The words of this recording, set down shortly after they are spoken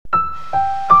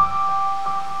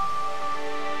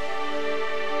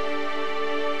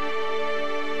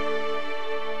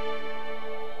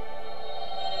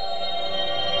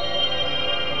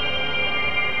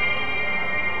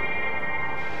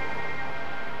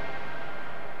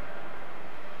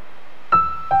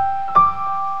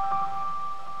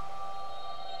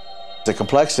the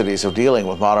complexities of dealing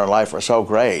with modern life are so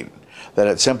great that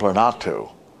it's simpler not to.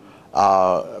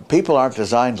 People aren't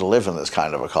designed to live in this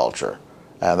kind of a culture.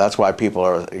 And that's why people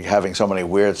are having so many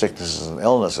weird sicknesses and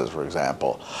illnesses, for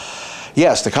example.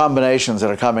 Yes, the combinations that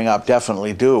are coming up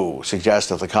definitely do suggest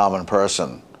that the common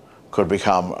person could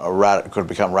become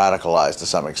radicalized to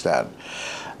some extent.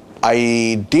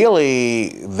 Ideally,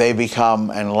 they become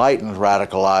enlightened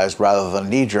radicalized rather than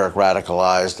knee-jerk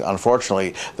radicalized.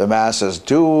 Unfortunately, the masses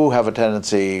do have a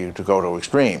tendency to go to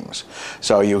extremes.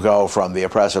 So you go from the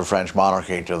oppressive French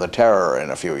monarchy to the terror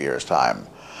in a few years' time.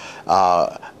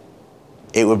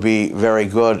 It would be very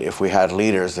good if we had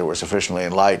leaders that were sufficiently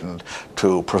enlightened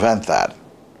to prevent that.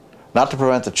 Not to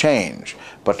prevent the change,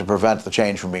 but to prevent the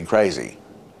change from being crazy.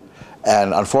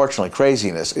 And unfortunately,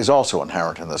 craziness is also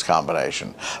inherent in this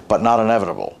combination, but not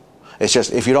inevitable. It's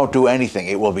just, if you don't do anything,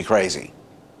 it will be crazy.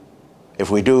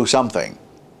 If we do something,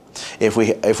 if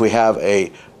we have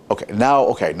a,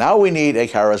 now we need a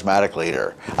charismatic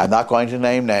leader. I'm not going to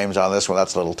name names on this one,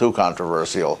 that's a little too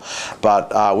controversial,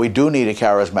 but we do need a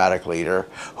charismatic leader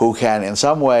who can in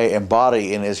some way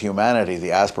embody in his humanity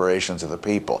the aspirations of the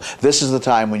people. This is the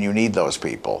time when you need those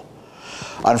people.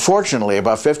 Unfortunately,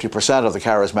 about 50% of the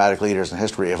charismatic leaders in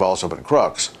history have also been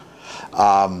crooks.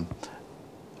 The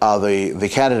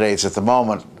candidates at the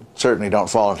moment certainly don't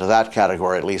fall into that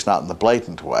category, at least not in the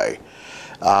blatant way.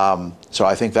 So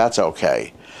I think that's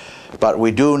okay. But we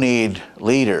do need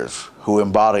leaders who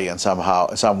embody in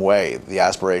some way the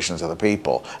aspirations of the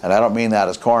people. And I don't mean that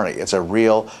as corny. It's a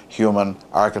real human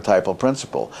archetypal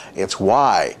principle. It's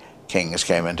why kings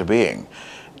came into being.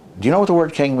 Do you know what the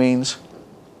word king means?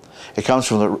 It comes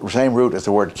from the same root as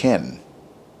the word kin.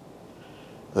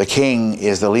 The king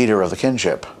is the leader of the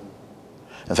kinship.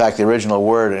 In fact, the original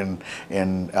word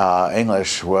in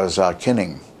English was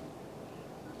kinning,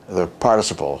 the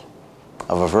participle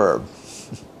of a verb.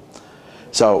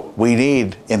 So we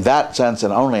need, in that sense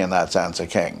and only in that sense, a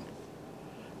king.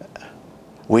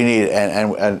 We need,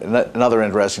 and another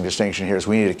interesting distinction here is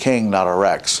we need a king, not a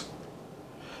rex.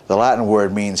 The Latin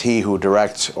word means he who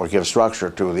directs or gives structure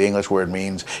to. The English word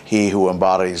means he who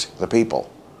embodies the people.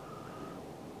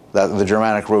 The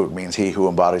Germanic root means he who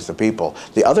embodies the people.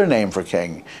 The other name for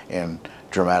king in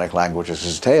Germanic languages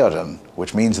is Theoden,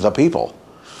 which means the people.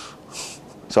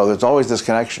 So there's always this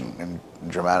connection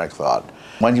in Germanic thought.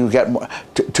 When you get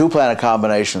two planet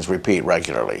combinations repeat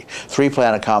regularly, 3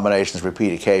 planet combinations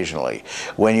repeat occasionally.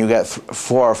 When you get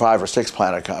 4 or 5 or 6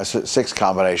 factor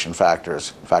combinations, it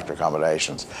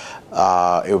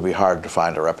would be hard to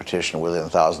find a repetition within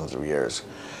thousands of years.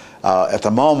 At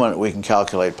the moment, we can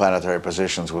calculate planetary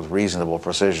positions with reasonable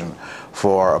precision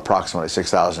for approximately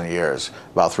 6,000 years,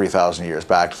 about 3,000 years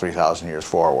back to 3,000 years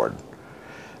forward.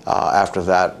 After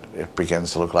that, it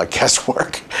begins to look like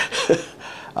guesswork.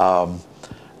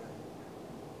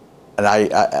 And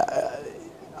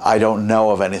I don't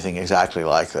know of anything exactly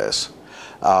like this.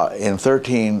 In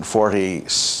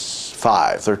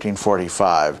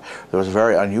 1345, there was a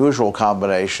very unusual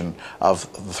combination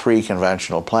of the 3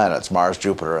 conventional planets, Mars,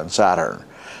 Jupiter, and Saturn.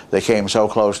 They came so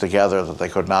close together that they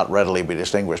could not readily be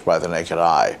distinguished by the naked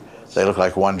eye. They looked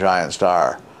like one giant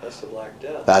star. That's the Black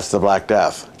Death. That's the Black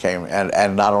Death.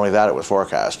 And not only that, it was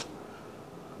forecast.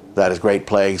 That is, great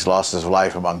plagues, losses of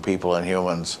life among people and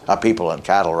humans, people and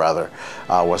cattle rather,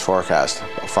 was forecast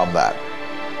from that.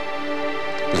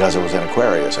 Because it was in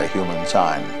Aquarius, a human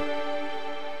sign.